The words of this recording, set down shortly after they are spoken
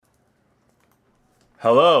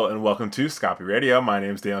Hello and welcome to Scopy Radio. My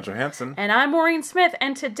name is Daniel Johansson. And I'm Maureen Smith,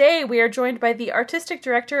 and today we are joined by the artistic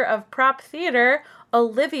director of Prop Theater,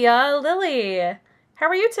 Olivia Lilly. How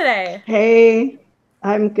are you today? Hey,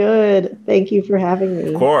 I'm good. Thank you for having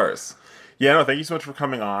me. Of course. Yeah, no, thank you so much for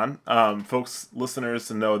coming on. Folks, listeners,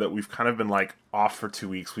 to know that we've kind of been off for 2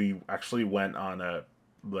 weeks. We actually went on a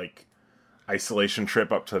isolation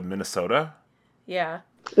trip up to Minnesota. Yeah.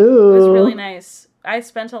 Ooh. It was really nice. I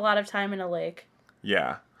spent a lot of time in a lake.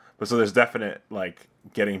 Yeah. But so there's definite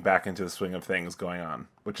getting back into the swing of things going on,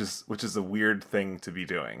 which is a weird thing to be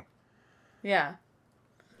doing. Yeah.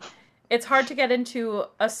 It's hard to get into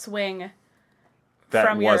a swing That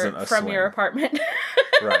from wasn't a swing. your apartment.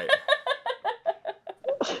 Right.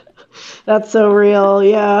 That's so real,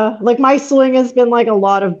 yeah. My swing has been a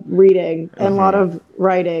lot of reading and a lot of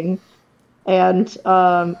writing and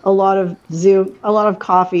a lot of Zoom, a lot of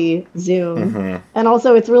coffee, Zoom. Mm-hmm. And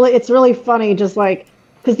also it's really funny just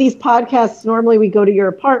because these podcasts, normally we go to your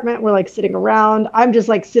apartment, we're sitting around. I'm just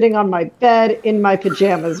sitting on my bed in my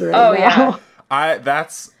pajamas right now. Yeah.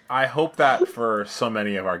 I hope that for so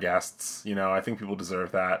many of our guests, I think people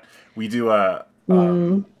deserve that. We do a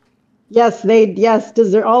Yes,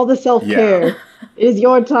 deserve all the self-care. Yeah. It is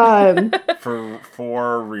your time.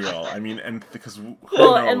 for real. I mean, and because who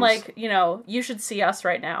Well, knows? and you should see us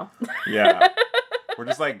right now. Yeah. We're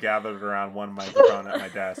just gathered around one microphone at my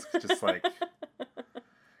desk, just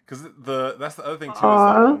because that's the other thing too, is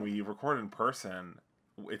that when we record in person,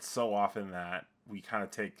 it's so often that we kind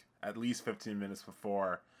of take at least 15 minutes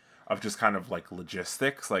before of just kind of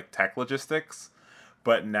logistics, tech logistics.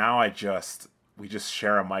 But now we just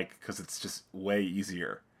share a mic because it's just way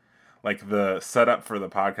easier. The setup for the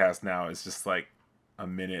podcast now is just a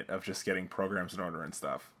minute of just getting programs in order and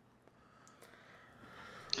stuff.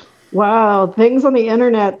 Wow, things on the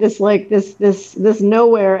internet, this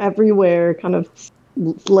nowhere, everywhere kind of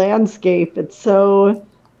landscape. It's so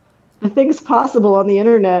the things possible on the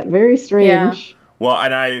internet, very strange. Yeah. Well,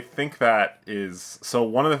 and I think that is so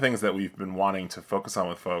one of the things that we've been wanting to focus on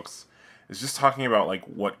with folks is just talking about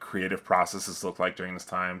what creative processes look like during this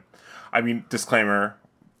time. I mean, disclaimer,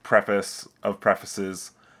 preface of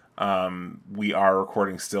prefaces, we are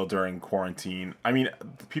recording still during quarantine. I mean,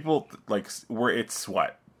 people it's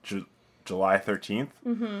what? July 13th.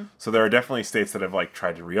 Mm-hmm. So there are definitely states that have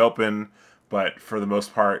tried to reopen, but for the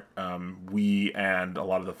most part, we and a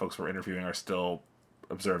lot of the folks we're interviewing are still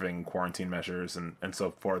observing quarantine measures, and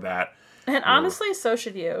so for that. And honestly, so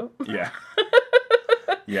should you. Yeah.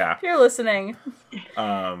 Yeah. If you're listening.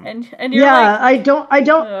 And you're I don't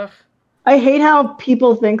ugh. I hate how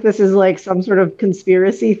people think this is some sort of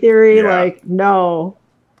conspiracy theory. Yeah. No.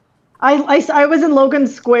 I was in Logan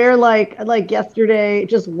Square yesterday,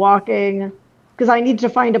 just walking because I need to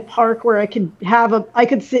find a park where I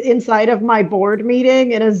could sit inside of my board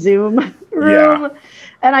meeting in a Zoom room. Yeah.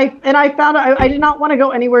 And I found I did not want to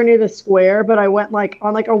go anywhere near the square, but I went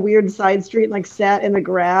on a weird side street and sat in the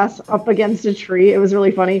grass up against a tree. It was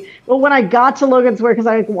really funny. But when I got to Logan Square, because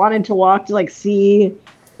I wanted to walk to see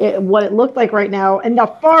what it looked like right now, and the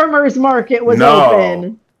farmers market was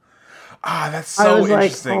open. That's so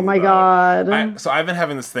interesting. Oh my God. So I've been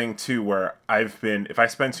having this thing too where if I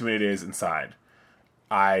spend too many days inside,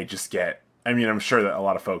 I just get, I mean, I'm sure that a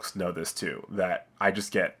lot of folks know this too, that I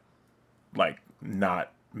just get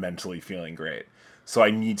not mentally feeling great. So I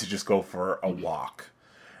need to just go for a walk.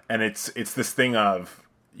 And it's this thing of,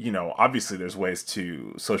 obviously there's ways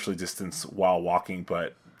to socially distance while walking,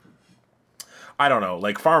 but I don't know,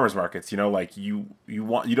 farmers markets, you don't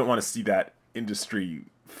want to see that industry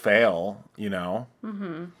fail,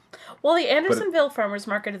 Mm-hmm. Well, the Andersonville Farmers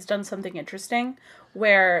Market has done something interesting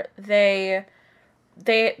where they're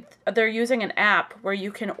using an app where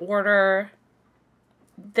you can order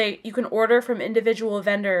from individual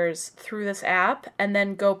vendors through this app and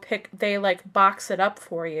then go they box it up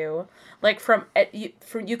for you.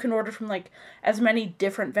 You can order from as many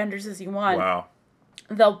different vendors as you want. Wow.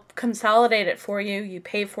 They'll consolidate it for you. You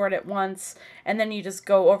pay for it at once, and then you just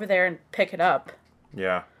go over there and pick it up.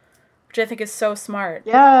 Yeah. Which I think is so smart.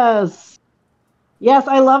 Yes. Yes,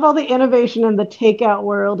 I love all the innovation in the takeout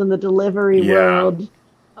world and the delivery world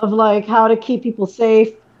of how to keep people safe.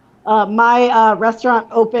 My restaurant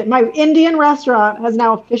my Indian restaurant has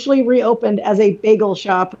now officially reopened as a bagel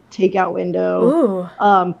shop takeout window.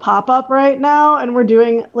 Pop-up right now, and we're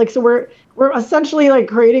doing we're essentially essentially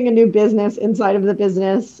creating a new business inside of the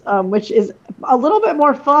business, which is a little bit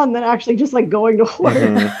more fun than actually just going to work.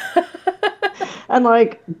 Mm-hmm. And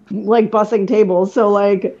bussing tables. So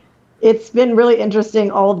it's been really interesting,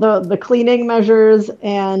 all the cleaning measures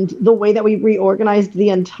and the way that we reorganized the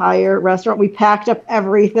entire restaurant. We packed up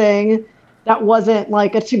everything that wasn't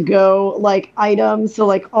like a to-go like item. So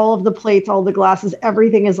like all of the plates, all the glasses,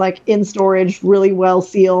 everything is like in storage, really well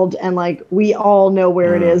sealed, and like we all know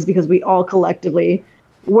where it is because we all collectively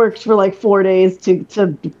worked for like 4 days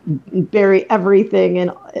to bury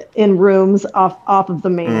everything in rooms off of the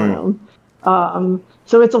main room.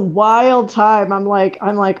 So it's a wild time. I'm like,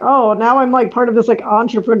 oh, now I'm like part of this like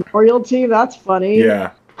entrepreneurial team. That's funny.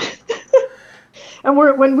 Yeah. And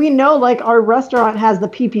when we know like our restaurant has the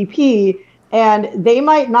PPP and they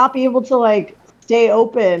might not be able to like stay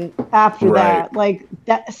open after that. Like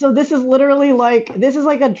that. So this is literally like, this is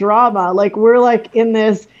like a drama. Like we're like in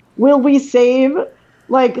this, will we save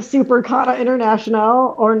like Super Kana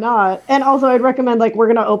International or not? And also I'd recommend like we're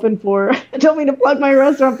going to open for, I don't mean to plug my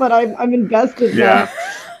restaurant, but I'm invested now.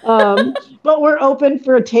 But we're open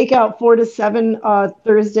for a takeout 4 to 7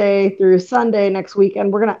 Thursday through Sunday next week,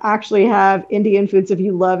 and we're gonna actually have Indian food. So if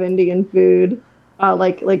you love Indian food,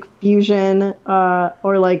 like fusion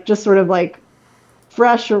or like just sort of like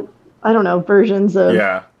fresh, or I don't know, versions of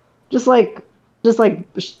just like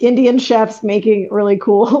Indian chefs making really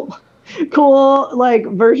cool like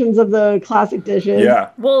versions of the classic dishes. Yeah.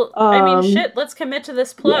 Well, I mean, shit. Let's commit to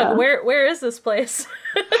this plug. Yeah. Where is this place?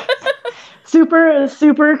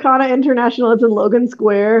 Super Kana International. It's in Logan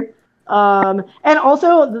Square. And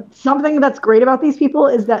also something that's great about these people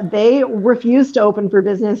is that they refuse to open for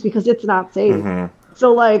business because it's not safe. Mm-hmm.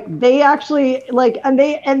 So like they actually like, and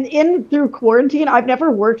in through quarantine, I've never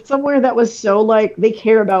worked somewhere that was so like, they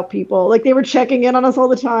care about people. Like they were checking in on us all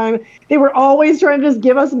the time. They were always trying to just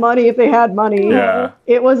give us money if they had money. Yeah.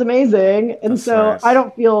 It was amazing. And that's so nice. I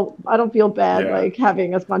don't feel bad like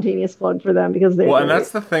having a spontaneous plug for them because they and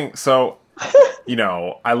that's the thing. So, you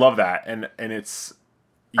know, I love that. And it's,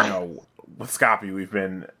 you know, with Scapi, we've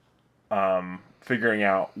been figuring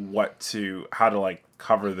out how to like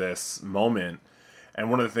cover this moment. And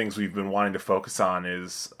one of the things we've been wanting to focus on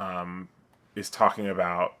is talking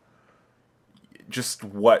about just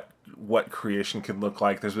what creation can look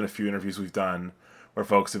like. There's been a few interviews we've done where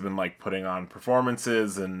folks have been like putting on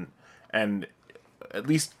performances and at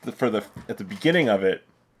least at the beginning of it,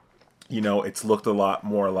 you know, it's looked a lot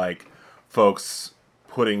more like folks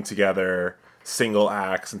putting together single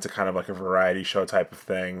acts into kind of like a variety show type of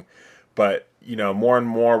thing. But, you know, more and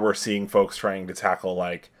more we're seeing folks trying to tackle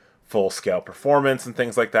like full-scale performance and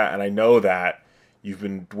things like that. And I know that you've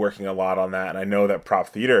been working a lot on that. And I know that Prop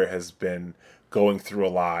Theater has been going through a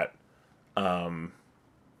lot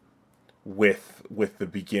with the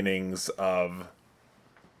beginnings of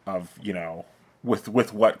you know,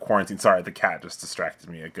 with what quarantine. Sorry, the cat just distracted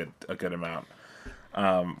me a good amount.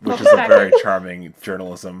 Which is a very charming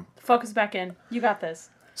journalism. Focus back in. You got this.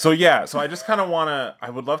 So yeah, I just kind of I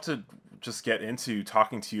would love to just get into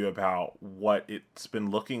talking to you about what it's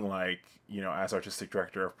been looking like, you know, as artistic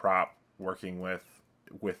director of Prop, working with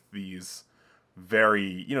these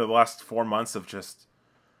very, you know, the last 4 months of just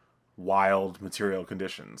wild material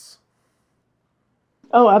conditions.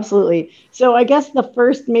 Oh, absolutely. So I guess the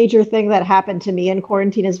first major thing that happened to me in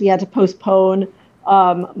quarantine is we had to postpone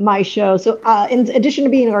my show. So in addition to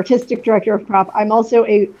being an artistic director of Prop, I'm also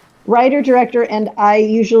a writer, director, and I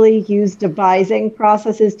usually use devising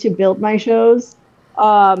processes to build my shows.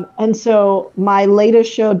 And so my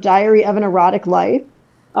latest show, Diary of an Erotic Life,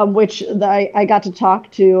 which I got to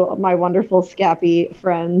talk to my wonderful Scapi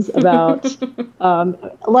friends about,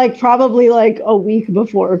 like probably like a week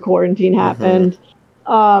before quarantine happened.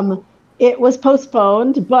 It was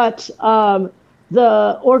postponed, but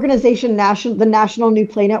the organization, the National New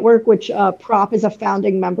Play Network, which Prop is a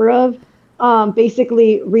founding member of,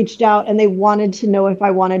 basically reached out and they wanted to know if I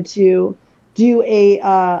wanted to do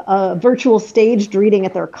a virtual staged reading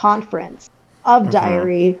at their conference of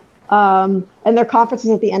Diary. And their conference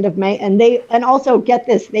is at the end of May. And also get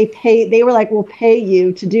this, they were like, we'll pay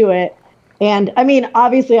you to do it. And I mean,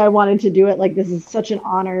 obviously I wanted to do it. Like, this is such an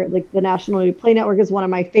honor. Like, the National New Play Network is one of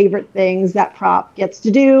my favorite things that Prop gets to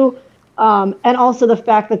do. And also the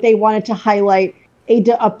fact that they wanted to highlight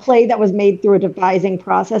a play that was made through a devising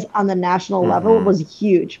process on the national level was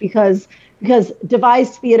huge because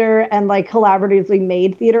devised theater and like collaboratively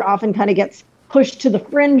made theater often kind of gets pushed to the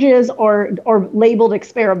fringes or labeled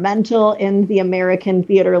experimental in the American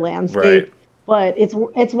theater landscape. Right. But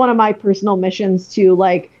it's one of my personal missions to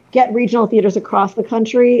like get regional theaters across the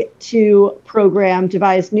country to program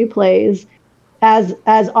devised new plays as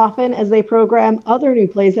often as they program other new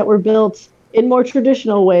plays that were built in more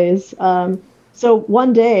traditional ways. So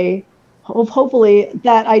one day, hopefully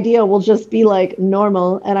that idea will just be like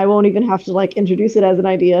normal and I won't even have to like introduce it as an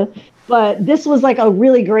idea. But this was like a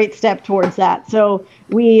really great step towards that. So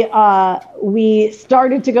we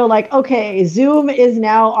started to go like, okay, Zoom is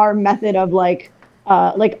now our method of like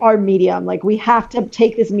our medium. Like we have to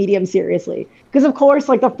take this medium seriously. Because of course,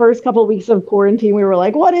 like the first couple of weeks of quarantine, we were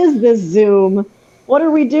like, what is this Zoom? What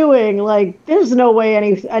are we doing? Like, there's no way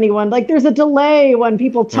anyone like there's a delay when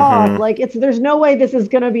people talk. Like there's no way this is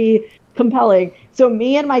gonna be compelling. So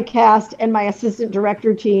me and my cast and my assistant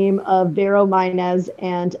director team of Vero Maynez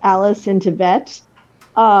and Alice in Tibet.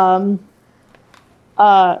 Oh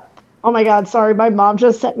my God, sorry, my mom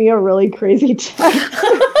just sent me a really crazy text.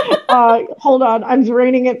 Hold on, I'm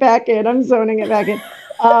reining it back in. I'm zoning it back in.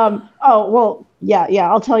 Oh, well,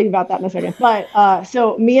 yeah, I'll tell you about that in a second. But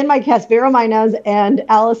so me and my cast, Vero Maynez and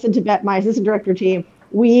Alice in Tibet, my assistant director team,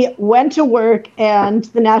 we went to work and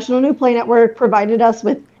the National New Play Network provided us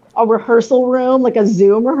with a rehearsal room, like a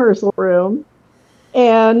Zoom rehearsal room.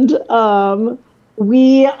 And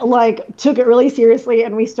we like took it really seriously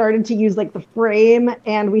and we started to use like the frame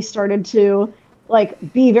and we started to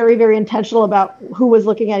like be very, very intentional about who was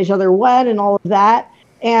looking at each other when and all of that.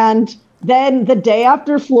 And then the day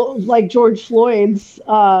after like George Floyd's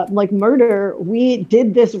like murder, we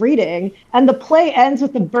did this reading and the play ends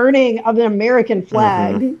with the burning of an American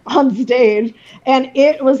flag on stage. And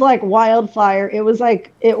it was like wildfire. It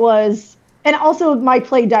was, and also my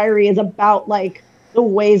play diary is about like the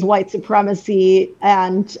ways white supremacy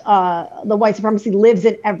and the white supremacy lives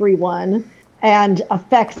in everyone and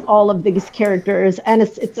affects all of these characters. And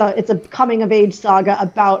it's a coming of age saga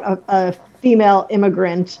about a female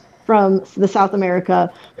immigrant from the South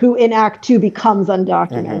America who in Act 2 becomes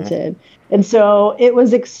undocumented. And so it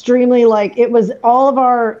was extremely like, it was all of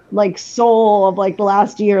our like soul of like the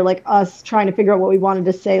last year, like us trying to figure out what we wanted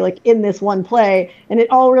to say like in this one play. And it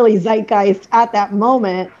all really zeitgeist at that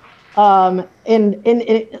moment. And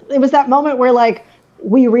it was that moment where like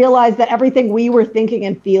we realized that everything we were thinking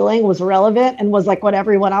and feeling was relevant and was like what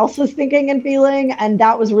everyone else was thinking and feeling. And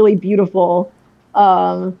that was really beautiful.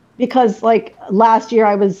 Because like last year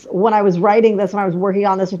when I was writing this, when I was working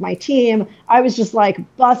on this with my team, I was just like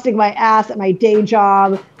busting my ass at my day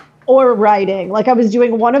job or writing. Like I was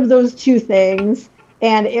doing one of those two things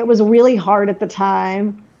and it was really hard at the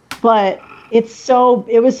time, but it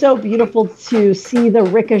was so beautiful to see the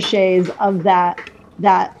ricochets of that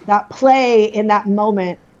play in that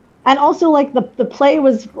moment. And also like the play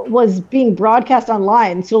was being broadcast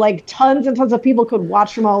online. So like tons and tons of people could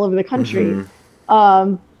watch from all over the country.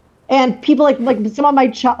 And people like some of my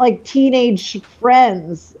teenage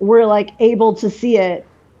friends were like able to see it.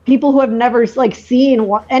 People who have never like seen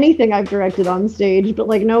anything I've directed on stage, but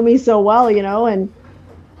like know me so well, you know, and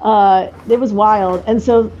it was wild. And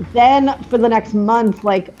so then for the next month,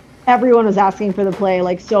 like everyone was asking for the play,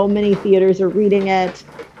 like so many theaters are reading it.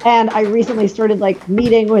 And I recently started like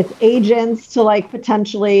meeting with agents to like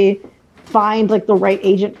potentially find like the right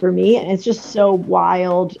agent for me. And it's just so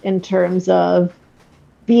wild in terms of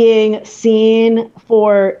being seen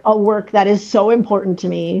for a work that is so important to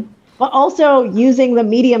me, but also using the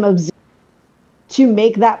medium of Zoom to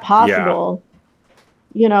make that possible,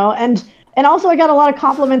 you know, and also I got a lot of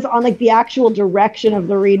compliments on like the actual direction of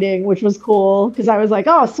the reading, which was cool. Cause I was like,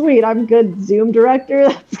 oh sweet, I'm good Zoom director.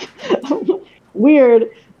 That's weird.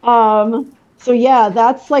 So yeah,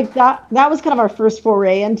 that's like, that was kind of our first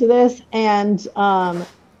foray into this. And,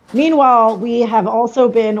 meanwhile, we have also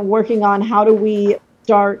been working on how do we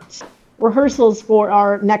start rehearsals for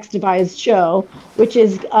our next devised show, which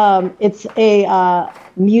is it's a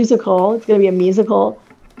musical. It's going to be a musical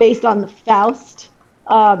based on Faust,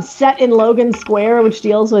 set in Logan Square, which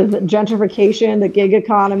deals with gentrification, the gig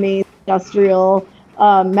economy, industrial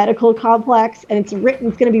medical complex, and it's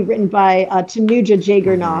going to be written by Tanuja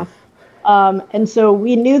Jagernoff. And so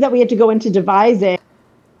we knew that we had to go into devising.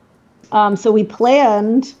 So we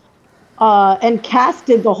planned and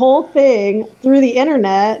casted the whole thing through the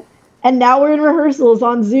internet, and now we're in rehearsals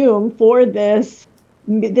on Zoom for this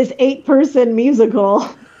 8-person musical.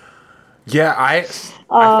 Yeah, I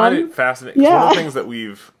find it fascinating. One of the things that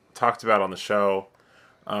we've talked about on the show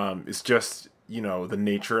is just, you know, the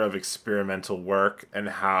nature of experimental work and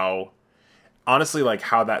how, honestly, like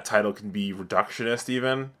how that title can be reductionist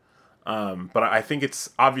even. But I think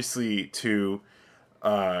it's obviously the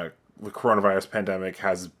coronavirus pandemic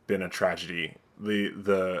has been a tragedy.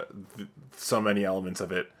 The so many elements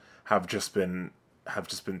of it have just been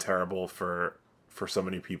terrible for so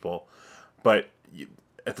many people. But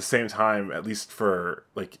at the same time, at least for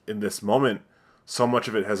like in this moment, so much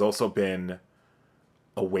of it has also been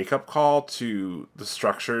a wake up call to the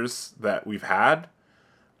structures that we've had.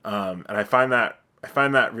 And I find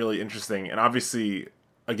that really interesting. And obviously,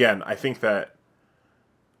 again, I think that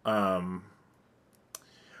I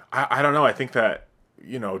don't know. I think that,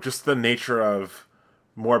 just the nature of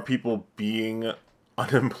more people being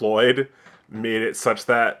unemployed made it such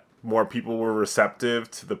that more people were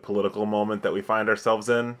receptive to the political moment that we find ourselves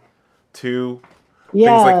in, to things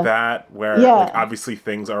like that, where like, obviously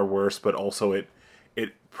things are worse, but also it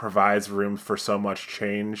provides room for so much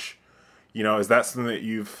change. Is that something that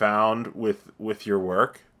you've found with your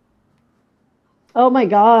work? Oh my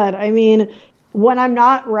God. I mean, when I'm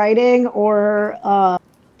not writing or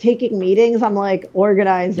taking meetings, I'm like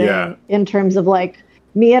organizing in terms of like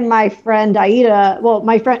me and my friend Aida. Well,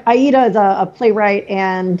 my friend Aida is a playwright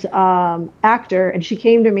and actor, and she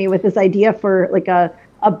came to me with this idea for like a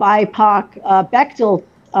BIPOC Bechdel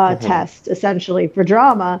test, essentially, for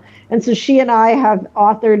drama. And so she and I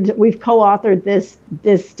we've co-authored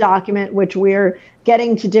this document, which we're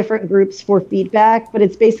getting to different groups for feedback. But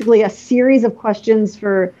it's basically a series of questions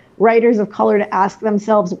for writers of color to ask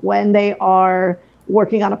themselves when they are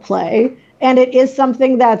working on a play. And it is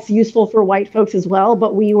something that's useful for white folks as well,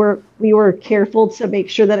 but we were careful to make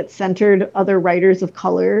sure that it centered other writers of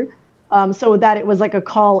color, so that it was like a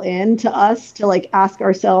call in to us to like ask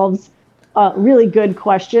ourselves really good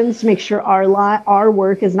questions to make sure our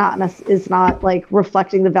work is not like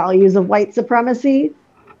reflecting the values of white supremacy.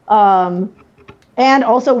 And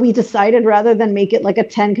also we decided, rather than make it like a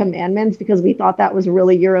 10 commandments, because we thought that was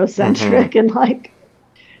really Eurocentric and like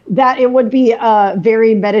that it would be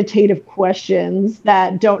very meditative questions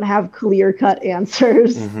that don't have clear-cut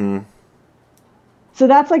answers. So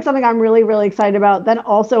that's like something I'm really, really excited about. Then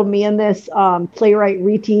also me and this playwright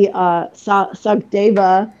Riti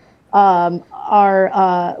Sugdeva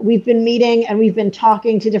we've been meeting and we've been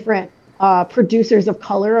talking to different producers of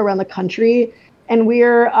color around the country. And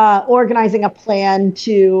we're organizing a plan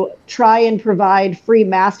to try and provide free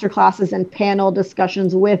masterclasses and panel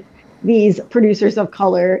discussions with these producers of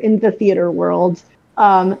color in the theater world,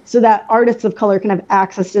 so that artists of color can have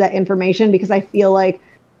access to that information, because I feel like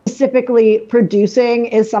specifically producing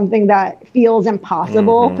is something that feels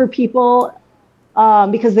impossible for people,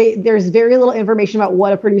 because there's very little information about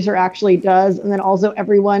what a producer actually does. And then also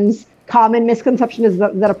everyone's common misconception is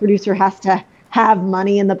that a producer has to have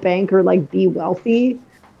money in the bank or like be wealthy.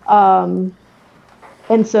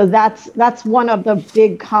 And so that's one of the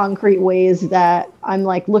big concrete ways that I'm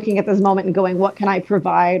like looking at this moment and going, what can I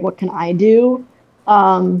provide? What can I do?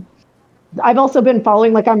 I've also been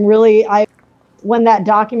following, like when that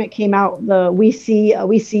document came out, the We See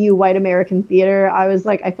You White American Theater, I was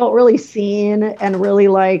like, I felt really seen and really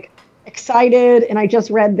like excited. And I just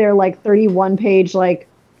read their like 31-page like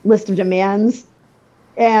list of demands.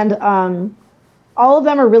 And all of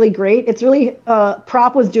them are really great. It's really,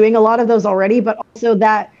 Prop was doing a lot of those already, but also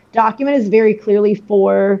that document is very clearly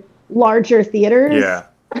for larger theaters. Yeah.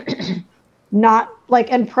 Not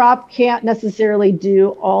like, and Prop can't necessarily do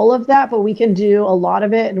all of that, but we can do a lot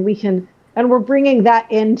of it, and we're bringing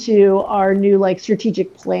that into our new like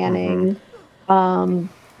strategic planning.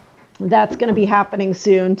 That's going to be happening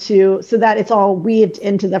soon too, so that it's all weaved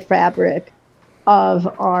into the fabric of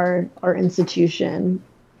our institution.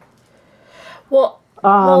 Well,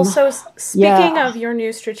 so speaking of your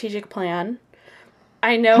new strategic plan,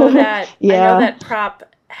 I know that I know that Prop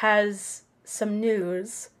has some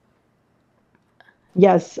news.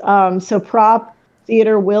 Yes. So Prop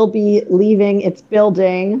Theater will be leaving its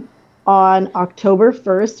building on October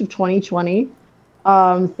 1st of 2020.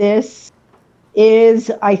 This is,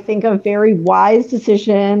 I think, a very wise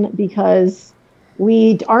decision because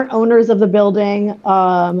we aren't owners of the building.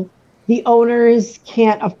 The owners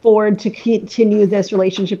can't afford to continue this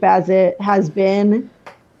relationship as it has been.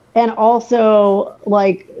 And also,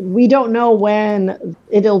 like, we don't know when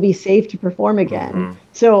it'll be safe to perform again.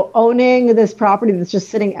 So owning this property that's just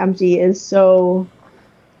sitting empty is so,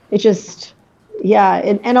 it's just, yeah.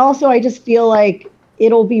 And also, I just feel like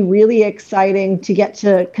it'll be really exciting to get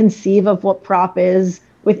to conceive of what Prop is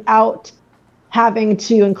without having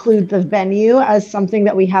to include the venue as something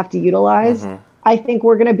that we have to utilize. I think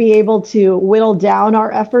we're going to be able to whittle down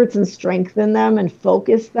our efforts and strengthen them and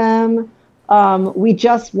focus them. We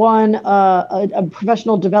just won a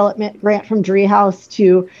professional development grant from Driehaus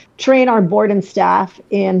to train our board and staff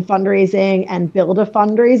in fundraising and build a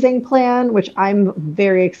fundraising plan, which I'm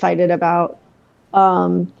very excited about.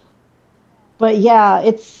 But yeah,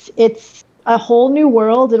 it's a whole new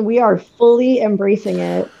world, and we are fully embracing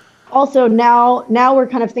it. Also, now we're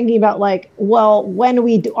kind of thinking about like, well, when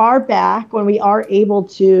we are back, when we are able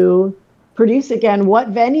to produce again,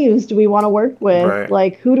 what venues do we want to work with? Right.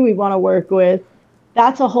 Like, who do we want to work with?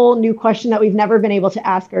 that's a whole new question that we've never been able to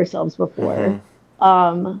ask ourselves before.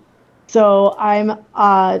 So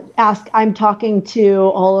I'm talking to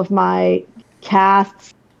all of my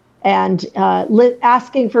casts and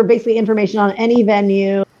asking for basically information on any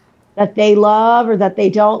venue that they love or that they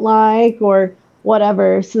don't like or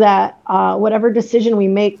whatever, so that whatever decision we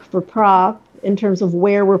make for prop in terms of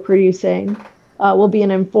where we're producing will be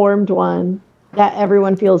an informed one that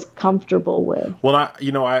everyone feels comfortable with. Well, I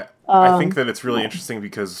think that it's really interesting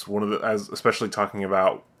because especially talking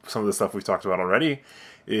about some of the stuff we've talked about already,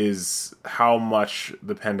 is how much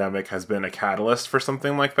the pandemic has been a catalyst for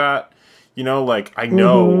something like that. Like I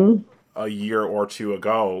know a year or two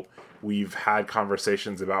ago, we've had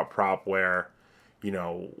conversations about prop where,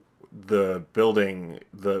 the building,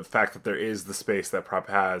 the fact that there is the space that prop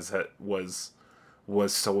has was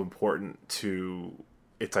so important to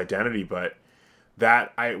its identity. But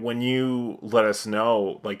when you let us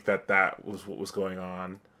know like that was what was going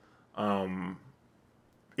on,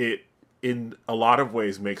 it in a lot of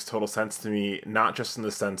ways makes total sense to me, not just in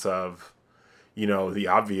the sense of, the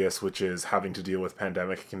obvious, which is having to deal with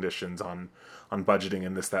pandemic conditions on budgeting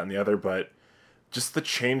and this, that, and the other, but just the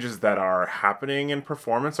changes that are happening in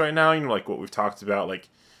performance right now, like what we've talked about, like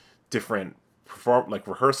different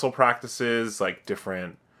rehearsal practices, like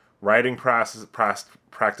different writing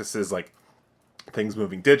practices, like things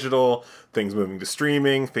moving digital, things moving to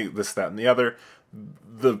streaming, this, that, and the other.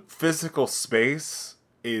 The physical space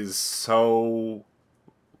is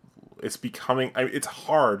it's becoming, it's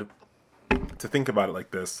hard to think about it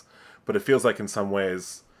like this, but it feels like in some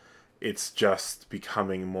ways it's just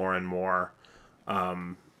becoming more and more,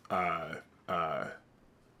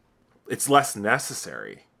 it's less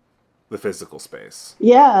necessary, the physical space.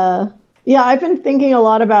 Yeah, I've been thinking a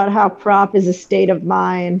lot about how prop is a state of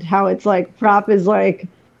mind, how it's like prop is like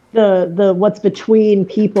the what's between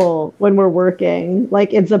people when we're working.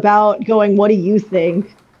 Like it's about going, what do you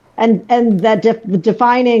think? And that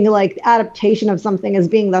defining like adaptation of something as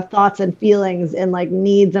being the thoughts and feelings and like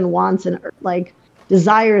needs and wants and like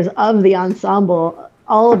desires of the ensemble,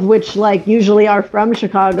 all of which like usually are from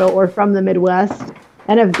Chicago or from the Midwest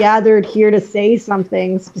and have gathered here to say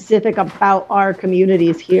something specific about our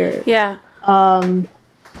communities here. Yeah.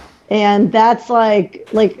 And that's like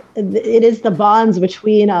it is the bonds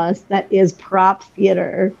between us that is prop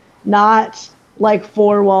theater, not like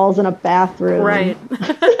four walls in a bathroom. Right.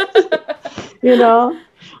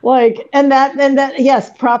 Like, and that, yes,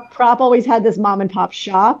 prop always had this mom and pop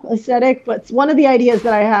shop aesthetic, but one of the ideas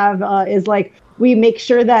that I have is like, we make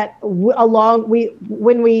sure that when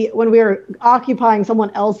we are occupying someone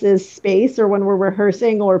else's space or when we're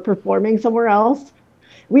rehearsing or performing somewhere else,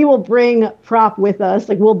 we will bring prop with us.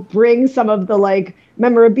 Like we'll bring some of the like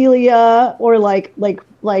memorabilia or like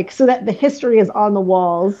so that the history is on the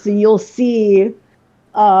walls. So you'll see,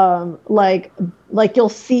 you'll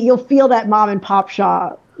feel that mom and pop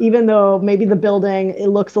shop, even though maybe the building, it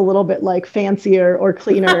looks a little bit like fancier or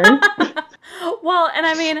cleaner. Well, and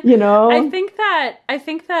I mean, I think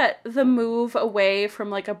that the move away from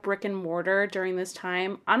like a brick and mortar during this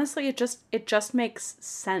time, honestly, it just makes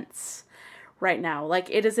sense right now. Like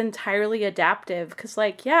it is entirely adaptive because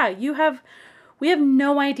like, yeah, we have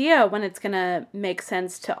no idea when it's going to make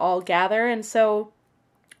sense to all gather. And so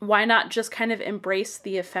why not just kind of embrace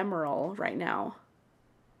the ephemeral right now?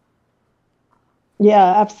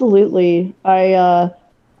 Yeah, absolutely.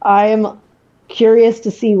 I'm curious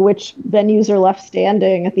to see which venues are left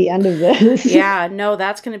standing at the end of this. Yeah, no,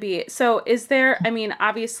 that's going to be... So is there, I mean,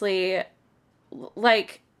 obviously,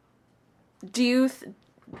 like, do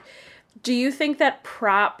you think that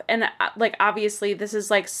prop, and like, obviously this is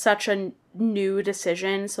like such a new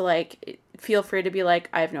decision, so like, feel free to be like,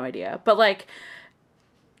 I have no idea. But like,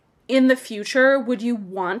 in the future, would you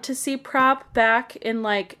want to see prop back in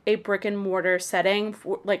like a brick and mortar setting,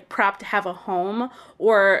 for, like prop to have a home?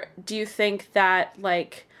 Or do you think that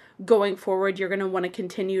like going forward, you're going to want to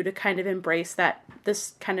continue to kind of embrace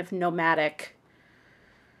this kind of nomadic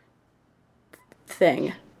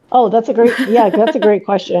thing? Oh, that's a great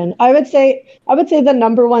question. I would say the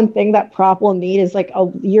number one thing that prop will need is like a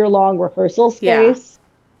year-long rehearsal space. Yeah.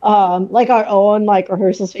 Like our own like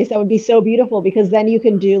rehearsal space. That would be so beautiful because then you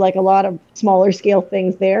can do like a lot of smaller scale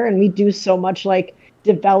things there. And we do so much like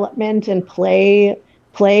development and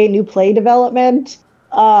new play development.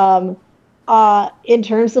 In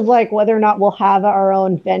terms of like whether or not we'll have our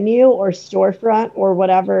own venue or storefront or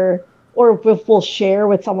whatever, or if we'll share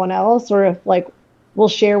with someone else, or if like we'll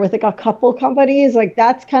share with like a couple companies, like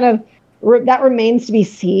that's kind of, that remains to be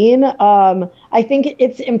seen. I think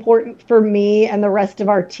it's important for me and the rest of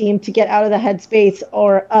our team to get out of the headspace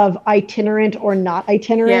of itinerant or not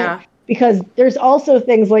itinerant, because there's also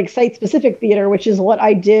things like site-specific theater, which is what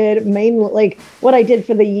I did mainly, like what I did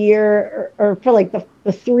for the year or for like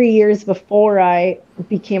the 3 years before I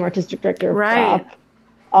became artistic director of Right.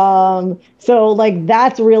 Prop. So like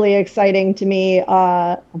that's really exciting to me.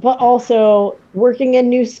 But also working in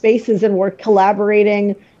new spaces and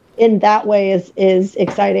collaborating in that way is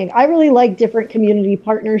exciting. I really like different community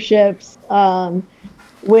partnerships.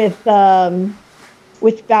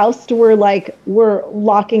 With Faust, we're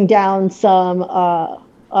locking down some,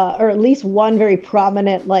 or at least one very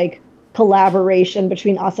prominent like collaboration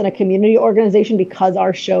between us and a community organization because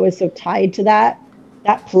our show is so tied to that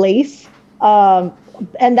place.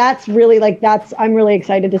 And that's really I'm really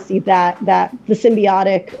excited to see that the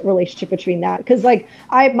symbiotic relationship between that, because like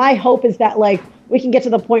my hope is that like we can get to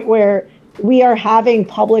the point where we are having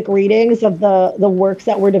public readings of the works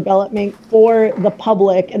that we're developing for the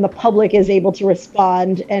public, and the public is able to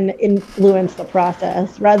respond and influence the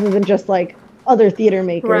process rather than just like other theater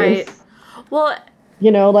makers. Right. Well,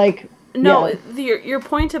 no, yeah. Your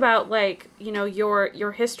point about like,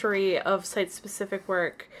 your history of site-specific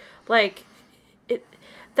work, like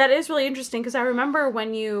that is really interesting, because I remember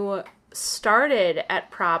when you started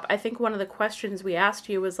at Prop, I think one of the questions we asked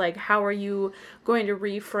you was like, how are you going to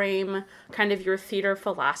reframe kind of your theater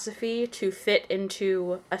philosophy to fit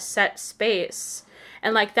into a set space?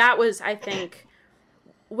 And like that was, I think,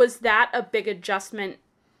 was that a big adjustment?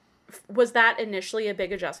 Was that initially a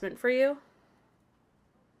big adjustment for you?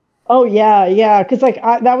 Oh yeah, because like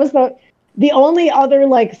that was the only other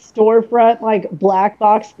like storefront like black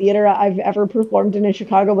box theater I've ever performed in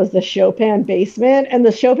Chicago was the Chopin Basement, and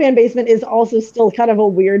the Chopin Basement is also still kind of a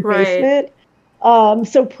weird basement.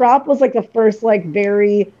 So Prop was like the first like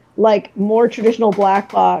very like more traditional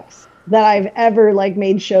black box that I've ever like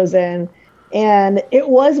made shows in, and it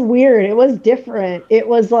was weird. It was different. It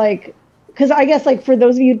was like, because I guess like for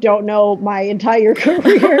those of you who don't know my entire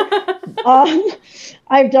career,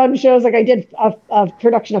 I've done shows like I did a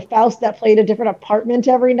production of Faust that played a different apartment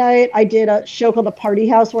every night. I did a show called The Party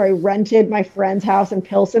House where I rented my friend's house in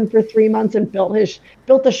Pilsen for 3 months and built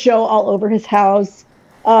the show all over his house.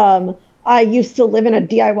 I used to live in a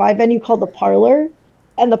DIY venue called The Parlor,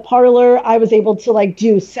 and The Parlor I was able to like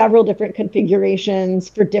do several different configurations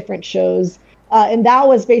for different shows, and that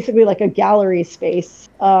was basically like a gallery space.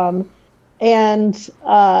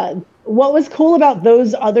 What was cool about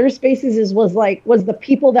those other spaces was the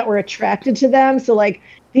people that were attracted to them. So like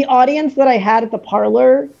the audience that I had at The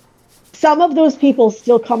Parlor, some of those people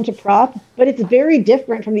still come to Prop, but it's very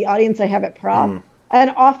different from the audience I have at Prop. And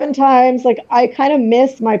oftentimes like I kind of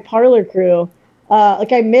miss my Parlor crew.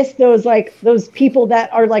 Like I miss those people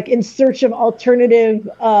that are like in search of alternative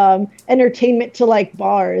entertainment to like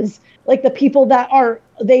bars. Like the people that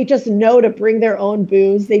they just know to bring their own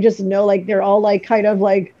booze. They just know like they're all like kind of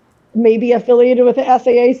like maybe affiliated with the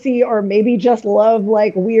SAAC, or maybe just love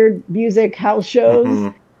like weird music house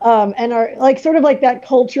shows, and are like sort of like that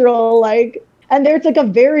cultural like, and there's like a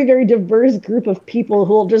very, very diverse group of people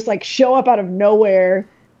who will just like show up out of nowhere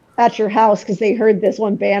at your house because they heard this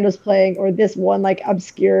one band was playing or this one like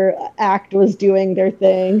obscure act was doing their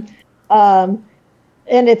thing.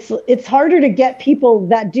 And it's harder to get people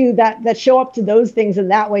that do that show up to those things in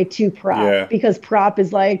that way to Prop, because Prop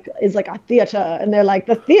is like a theater, and they're like,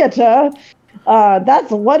 the theater,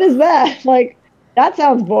 what is that? Like that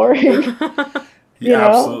sounds boring. Yeah,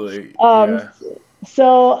 absolutely.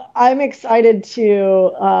 So I'm excited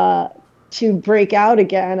to break out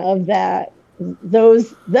again of that,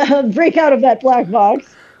 break out of that black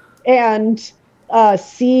box, and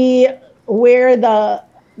see where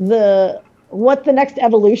what the next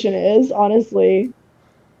evolution is, honestly,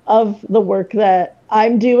 of the work that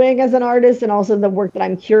I'm doing as an artist, and also the work that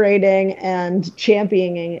I'm curating and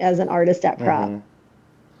championing as an artist at Prop.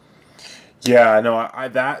 Yeah, no,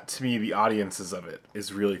 that to me, the audiences of it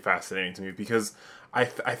is really fascinating to me, because I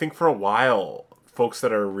think for a while, folks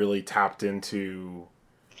that are really tapped into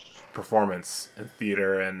performance and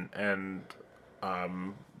theater and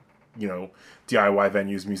DIY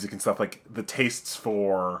venues, music and stuff, like the tastes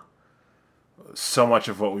for so much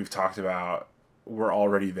of what we've talked about were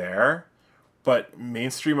already there, but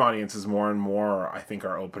mainstream audiences more and more, I think,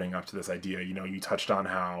 are opening up to this idea. You touched on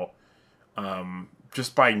how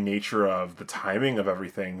just by nature of the timing of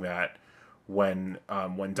everything, that when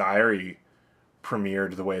Diary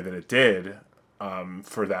premiered the way that it did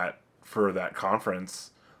for that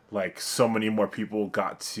conference, like so many more people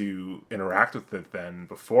got to interact with it than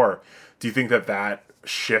before. Do you think that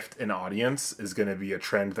shift in audience is going to be a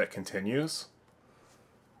trend that continues?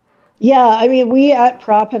 Yeah, I mean, we at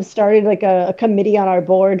Prop have started like a committee on our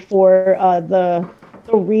board for the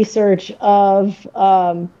research of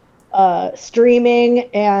streaming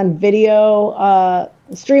and video,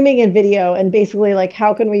 and basically like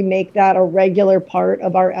how can we make that a regular part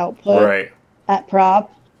of our output Right. at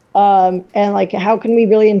Prop, and like how can we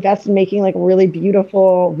really invest in making like really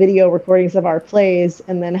beautiful video recordings of our plays,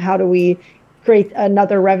 and then how do we create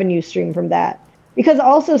another revenue stream from that? Because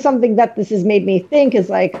also something that this has made me think is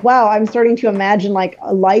like, wow, I'm starting to imagine like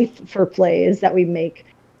a life for plays that we make.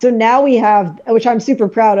 So now we have, which I'm super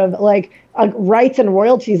proud of, like rights and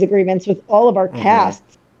royalties agreements with all of our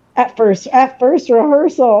casts at first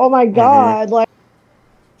rehearsal. Oh my God. Like,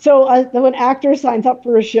 so when an actor signs up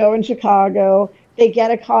for a show in Chicago, they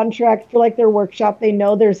get a contract for like their workshop. They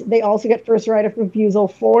know they also get first right of refusal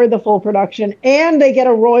for the full production, and they get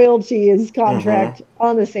a royalties contract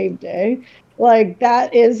on the same day. Like,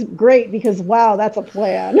 that is great because, wow, that's a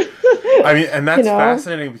plan. I mean, and that's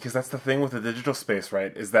fascinating because that's the thing with the digital space,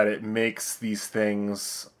 right? Is that it makes these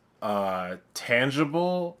things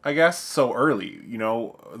tangible, I guess, so early. You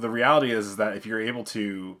know, the reality is that if you're able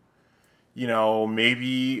to, you know,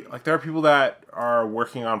 maybe, like, there are people that are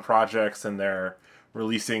working on projects and they're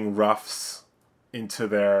releasing roughs into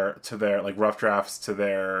their like rough drafts to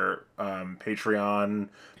their Patreon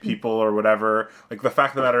people or whatever. Like, the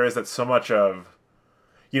fact of the matter is that so much of,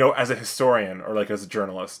 you know, as a historian or like as a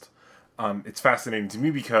journalist, it's fascinating to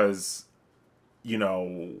me because, you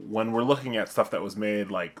know, when we're looking at stuff that was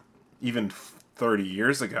made like even 30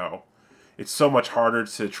 years ago, it's so much harder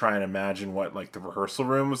to try and imagine what like the rehearsal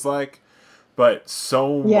room was like. But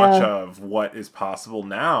so much of what is possible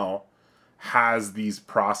now has these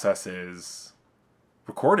processes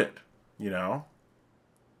recorded, you know?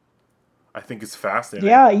 I think it's fascinating.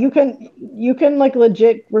 Yeah, you can like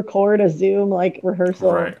legit record a Zoom like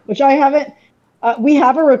rehearsal, Right. which I haven't. We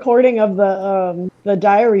have a recording of the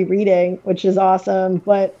diary reading, which is awesome,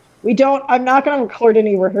 but we don't. I'm not going to record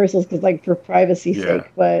any rehearsals because, like, for privacy's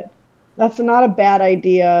sake. But that's not a bad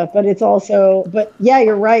idea. But it's also, but yeah,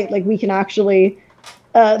 you're right. Like, we can actually,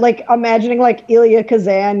 like, imagining like Elia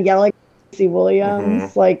Kazan yelling at Stacey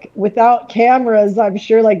Williams, like without cameras. I'm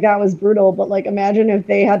sure like that was brutal. But like, imagine if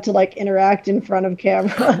they had to like interact in front of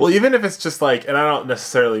camera. Well, even if it's just like, and I don't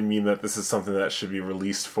necessarily mean that this is something that should be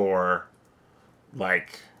released for,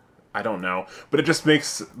 like, I don't know, but it just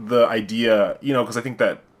makes the idea, you know, because I think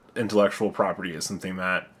that intellectual property is something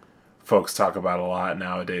that folks talk about a lot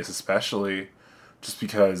nowadays, especially just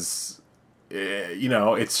because, you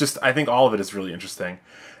know, it's just, I think all of it is really interesting.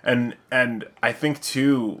 And I think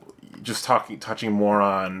too, just touching more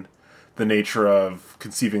on the nature of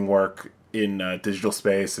conceiving work in digital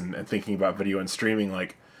space and thinking about video and streaming,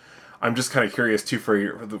 like, I'm just kind of curious too for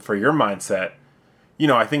your mindset. You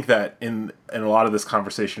know, I think that in a lot of this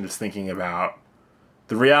conversation is thinking about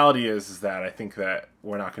the reality is that I think that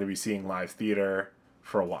we're not going to be seeing live theater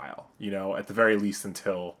for a while, you know, at the very least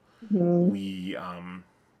until we're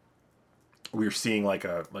seeing like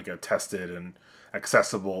a tested and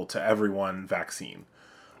accessible to everyone vaccine.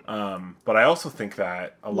 But I also think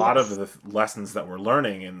that a lot of the lessons that we're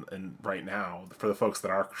learning and right now for the folks that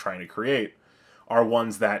are trying to create are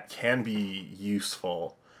ones that can be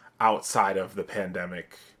useful outside of the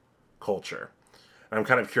pandemic culture. And I'm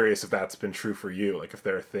kind of curious if that's been true for you. Like, if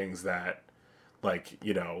there are things that, like,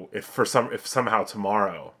 you know, if somehow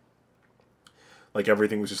tomorrow, like,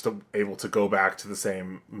 everything was just able to go back to the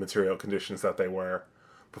same material conditions that they were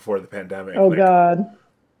before the pandemic. Oh, like, God.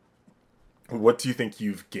 What do you think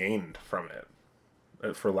you've gained from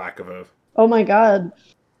it, for lack of a... Oh, my God.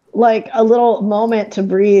 Like, a little moment to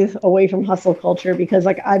breathe away from hustle culture, because,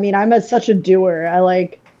 like, I mean, I'm such a doer. I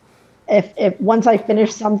like... If once I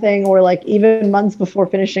finish something, or like even months before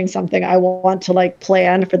finishing something, I want to like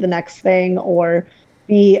plan for the next thing or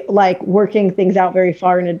be like working things out very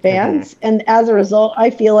far in advance. And as a result, I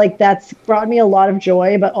feel like that's brought me a lot of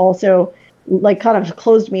joy, but also like kind of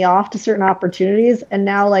closed me off to certain opportunities. And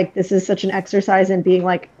now like this is such an exercise in being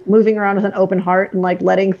like moving around with an open heart and like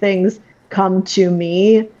letting things come to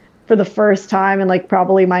me for the first time in like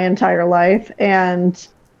probably my entire life. And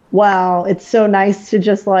wow, it's so nice to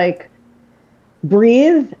just like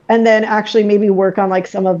breathe and then actually maybe work on like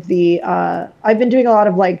some of the I've been doing a lot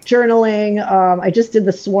of like journaling. I just did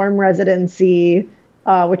the Swarm residency,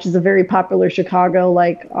 which is a very popular Chicago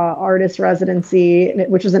like artist residency,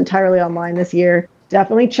 which was entirely online this year.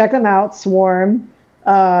 Definitely check them out, Swarm.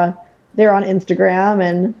 They're on Instagram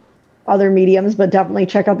and other mediums, but definitely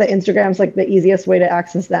check out the Instagrams, like the easiest way to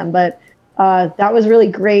access them. But that was really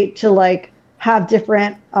great to like have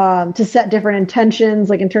different, to set different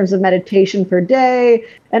intentions, like in terms of meditation per day,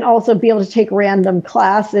 and also be able to take random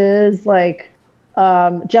classes. Like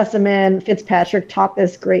Jessamine Fitzpatrick taught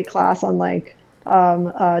this great class on like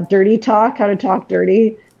dirty talk, how to talk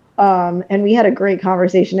dirty. And we had a great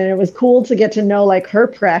conversation, and it was cool to get to know like her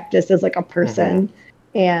practice as like a person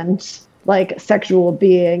and like sexual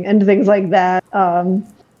being and things like that.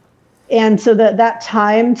 And so that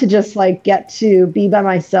time to just like get to be by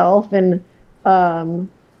myself and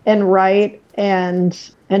write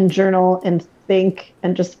and journal and think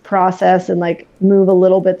and just process and like move a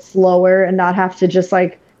little bit slower and not have to just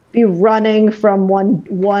like be running from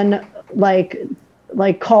one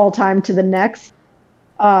like call time to the next.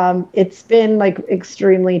 It's been like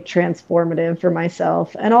extremely transformative for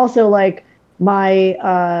myself. And also like my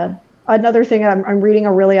another thing, I'm reading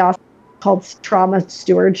a really awesome called Trauma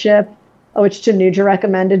Stewardship, which Tanuja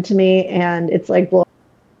recommended to me, and it's like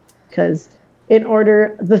because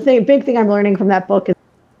big thing I'm learning from that book is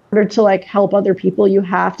in order to like help other people, you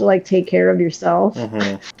have to like take care of yourself,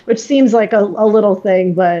 which seems like a little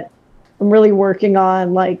thing, but I'm really working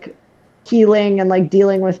on like healing and like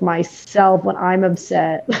dealing with myself when I'm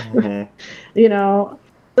upset, you know,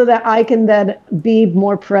 so that I can then be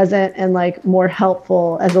more present and like more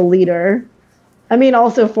helpful as a leader. I mean,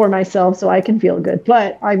 also for myself, so I can feel good.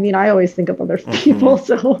 But I mean, I always think of other people,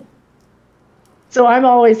 so I'm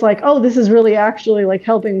always like, oh, this is really actually like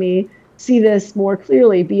helping me see this more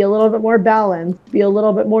clearly, be a little bit more balanced, be a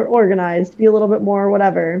little bit more organized, be a little bit more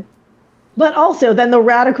whatever. But also then the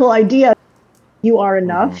radical idea, you are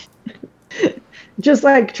enough. Just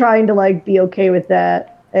like trying to like be okay with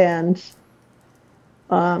that, and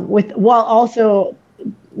while also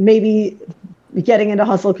maybe getting into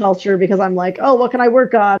hustle culture because I'm like, oh, what can I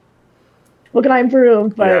work on? What can I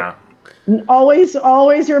improve? But always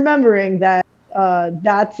remembering that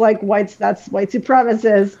that's white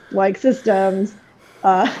supremacist like systems.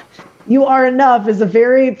 You are enough is a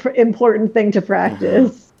very important thing to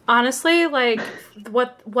practice. Honestly, like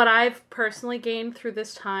what I've personally gained through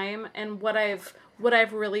this time, and what I've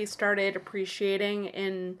really started appreciating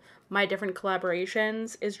in my different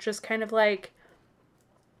collaborations is just kind of like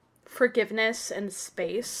forgiveness and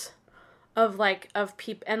space of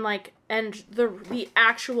people, and the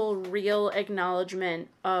actual real acknowledgement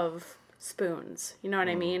of spoons, you know what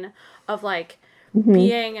I mean, of like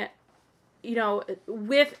being,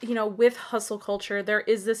 with hustle culture, there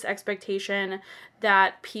is this expectation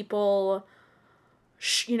that people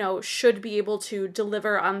should be able to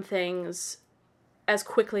deliver on things as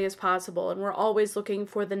quickly as possible, and we're always looking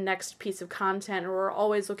for the next piece of content, or we're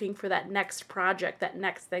always looking for that next project, that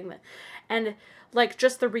next thing, and like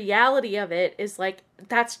just the reality of it is like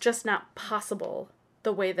that's just not possible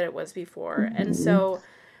the way that it was before. And so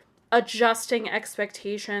adjusting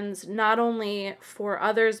expectations not only for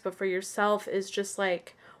others but for yourself is just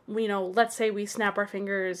like, let's say we snap our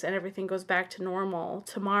fingers and everything goes back to normal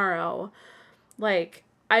tomorrow. Like,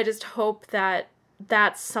 I just hope that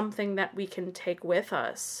that's something that we can take with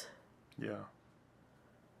us. Yeah.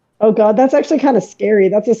 Oh God, that's actually kind of scary.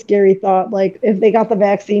 That's a scary thought. Like if they got the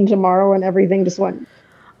vaccine tomorrow and everything just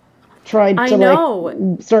tried to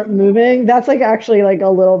like start moving, that's like actually like a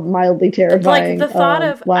little mildly terrifying. Like the thought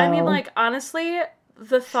of, wow. I mean, like honestly,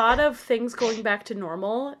 the thought of things going back to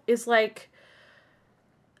normal is like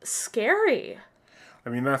scary. I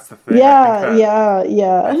mean, that's the thing. Yeah.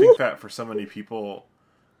 I think that for so many people,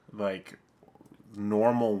 like,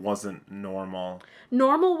 normal wasn't normal.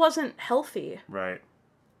 Normal wasn't healthy. Right.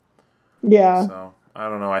 Yeah. So I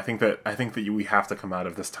don't know. I think that we have to come out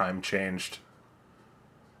of this time changed.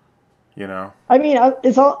 You know. I mean,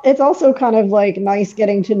 it's also kind of like nice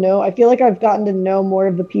getting to know. I feel like I've gotten to know more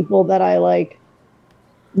of the people that I like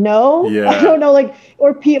know. Yeah. I don't know, like,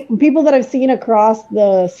 or people that I've seen across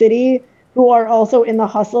the city who are also in the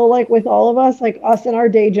hustle, like with all of us, like us in our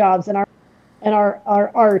day jobs and our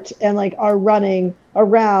art and like our running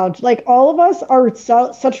around, like all of us are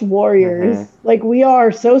such warriors. Like we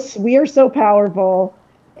are so powerful,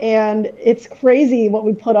 and it's crazy what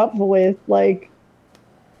we put up with. But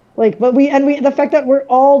the fact that we're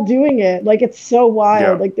all doing it, like it's so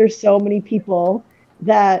wild. Yeah. Like there's so many people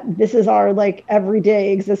that this is our like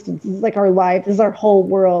everyday existence. This is like our life. This is our whole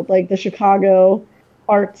world. Like the Chicago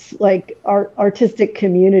arts, like our artistic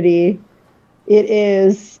community. It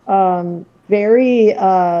is very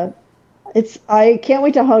I can't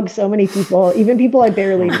wait to hug so many people, even people I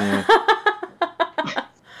barely know.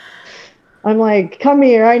 I'm like, come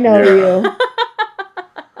here, I know you.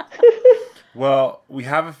 Well, we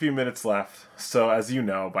have a few minutes left, so as you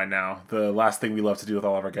know by now, the last thing we love to do with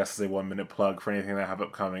all of our guests is a 1-minute plug for anything they have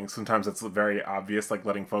upcoming. Sometimes it's very obvious, like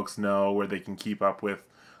letting folks know where they can keep up with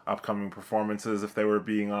upcoming performances if they were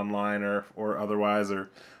being online or otherwise, or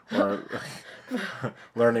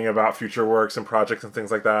learning about future works and projects and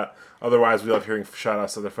things like that. Otherwise, we love hearing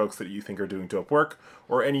shout-outs to other folks that you think are doing dope work,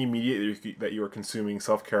 or any media that you are consuming,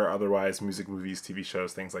 self-care, otherwise, music, movies, TV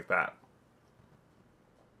shows, things like that.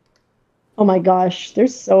 Oh my gosh,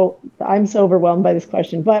 I'm so overwhelmed by this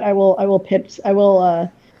question, but I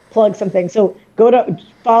will plug something. So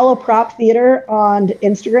follow Prop Theater on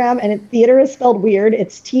Instagram, and theater is spelled weird.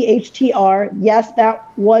 It's THTR. Yes,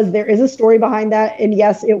 there is a story behind that, and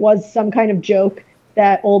yes, it was some kind of joke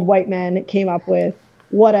that old white men came up with.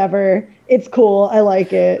 Whatever. It's cool. I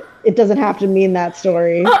like it. It doesn't have to mean that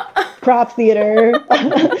story. Prop Theater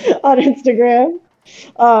on Instagram.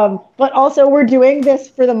 But also we're doing this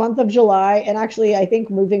for the month of July, and actually I think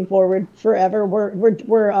moving forward forever,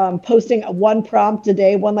 we're posting one prompt a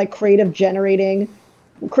day, one like creative generation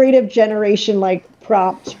like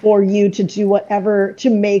prompt for you to do whatever to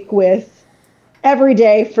make with every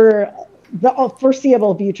day for the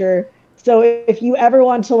foreseeable future. So if you ever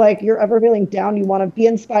want to, like, you're ever feeling down, you want to be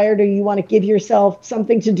inspired, or you want to give yourself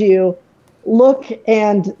something to do, look,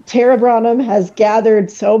 and Tara Branham has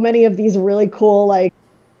gathered so many of these really cool like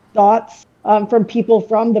thoughts from people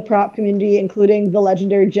from the prop community, including the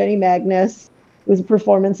legendary Jenny Magnus, who's a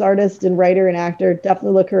performance artist and writer and actor.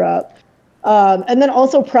 Definitely look her up. And then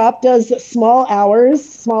also Prop does Small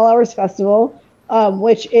Hours Festival,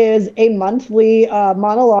 which is a monthly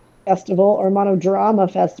monologue festival or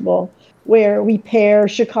monodrama festival, where we pair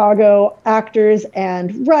Chicago actors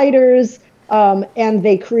and writers, and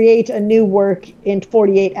they create a new work in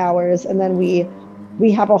 48 hours. And then we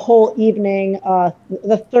have a whole evening,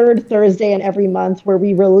 the third Thursday in every month, where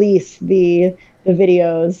we release the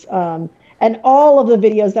videos. And all of the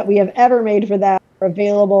videos that we have ever made for that are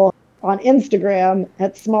available on Instagram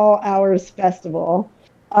at Small Hours Festival.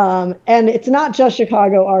 And it's not just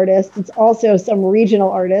Chicago artists, it's also some regional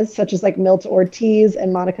artists, such as like Milt Ortiz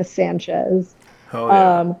and Monica Sanchez. Oh,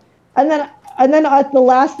 yeah. And then the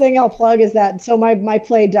last thing I'll plug is that, so my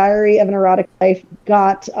play Diary of an Erotic Life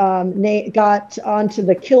got onto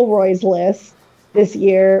the Kilroy's list this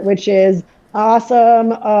year, which is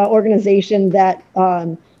awesome organization that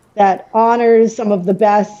honors some of the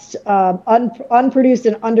best unproduced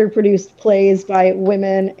and underproduced plays by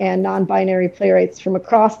women and non-binary playwrights from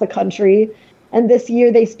across the country. And this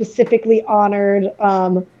year they specifically honored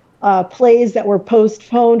plays that were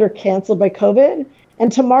postponed or canceled by COVID.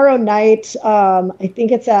 And tomorrow night, I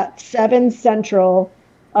think it's at 7 Central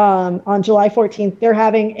on July 14th, they're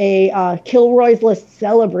having a Kilroy's List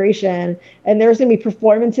celebration. And there's going to be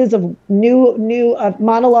performances of new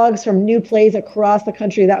monologues from new plays across the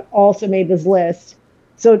country that also made this list.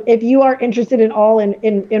 So if you are interested in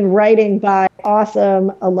writing by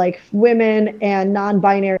awesome like women and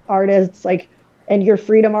non-binary artists, and you're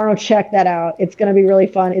free tomorrow, check that out. It's going to be really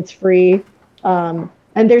fun. It's free.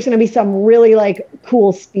 And there's going to be some really like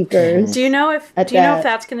cool speakers. Do you know if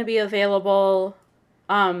that's going to be available?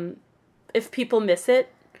 If people miss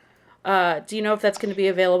it, do you know if that's going to be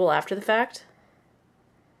available after the fact?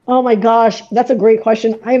 Oh my gosh, that's a great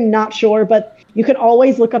question. I'm not sure, but you can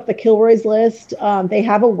always look up the Kilroy's List. They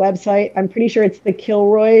have a website. I'm pretty sure it's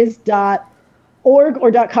thekilroys.org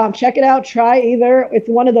or .com. Check it out. Try either. It's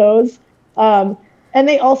one of those. And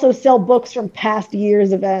they also sell books from past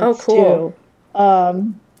years' events too.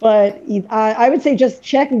 But I would say just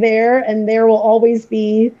check there, and there will always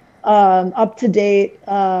be up to date.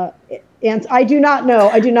 And I do not know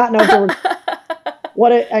if there were,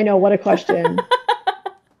 what a question.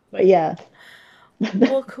 But yeah.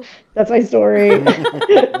 Well, cool. That's my story.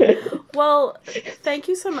 Well, thank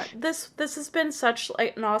you so much. This has been such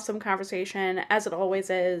an awesome conversation, as it always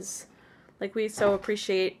is. Like, we so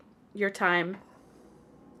appreciate your time.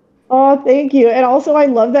 Oh, thank you. And also, I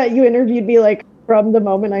love that you interviewed me from the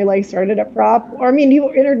moment I started at Prop. Or I mean,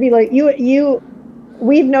 you interviewed me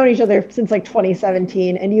we've known each other since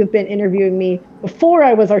 2017, and you've been interviewing me before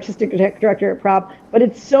I was artistic director at Prop. But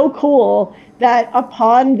it's so cool that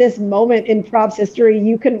upon this moment in Prop's history,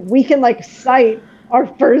 we can cite our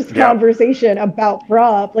first conversation about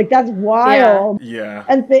Prop. That's wild. Yeah.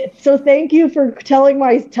 And so thank you for telling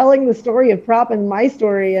the story of Prop and my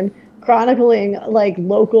story, and chronicling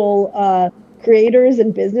local creators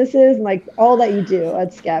and businesses and all that you do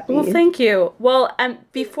at Scappy. Well, thank you. Well,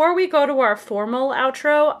 before we go to our formal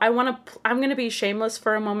outro, I'm going to be shameless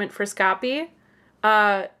for a moment for Scappy.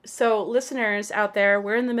 So listeners out there,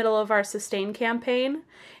 we're in the middle of our Sustain campaign.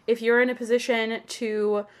 If you're in a position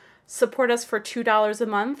to support us for $2 a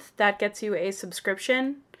month, that gets you a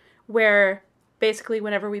subscription where basically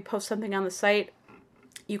whenever we post something on the site,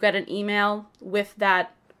 you get an email with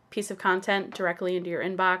that piece of content directly into your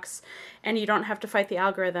inbox, and you don't have to fight the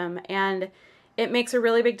algorithm. And it makes a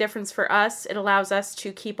really big difference for us. It allows us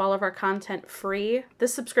to keep all of our content free.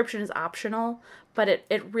 This subscription is optional, but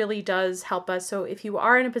it really does help us. So if you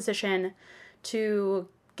are in a position to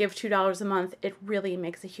give $2 a month, it really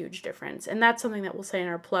makes a huge difference. And that's something that we'll say in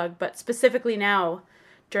our plug. But specifically now,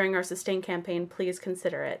 during our Sustain campaign, please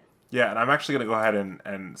consider it. Yeah, and I'm actually going to go ahead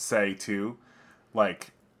and say, too,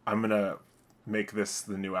 like, I'm going to make this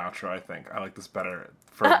the new outro, I think. I like this better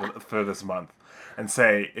for this month. And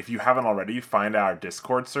say, if you haven't already, find our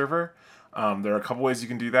Discord server. There are a couple ways you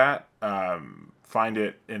can do that. Find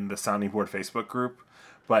it in the Sounding Board Facebook group.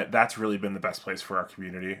 But that's really been the best place for our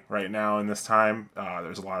community right now in this time.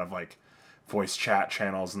 There's a lot of, like, voice chat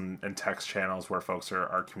channels and text channels where folks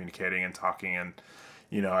are communicating and talking. And,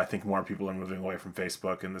 you know, I think more people are moving away from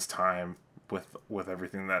Facebook in this time with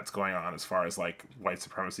everything that's going on as far as, like, white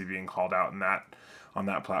supremacy being called out on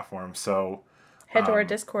that platform. So head to our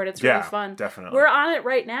Discord. It's really fun. Definitely. We're on it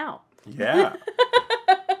right now. Yeah.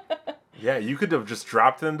 Yeah, you could have just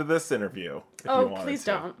dropped into this interview if you wanted please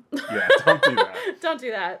to. don't. Yeah, don't do that. Don't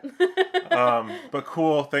do that. But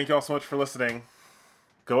cool. Thank you all so much for listening.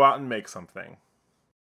 Go out and make something.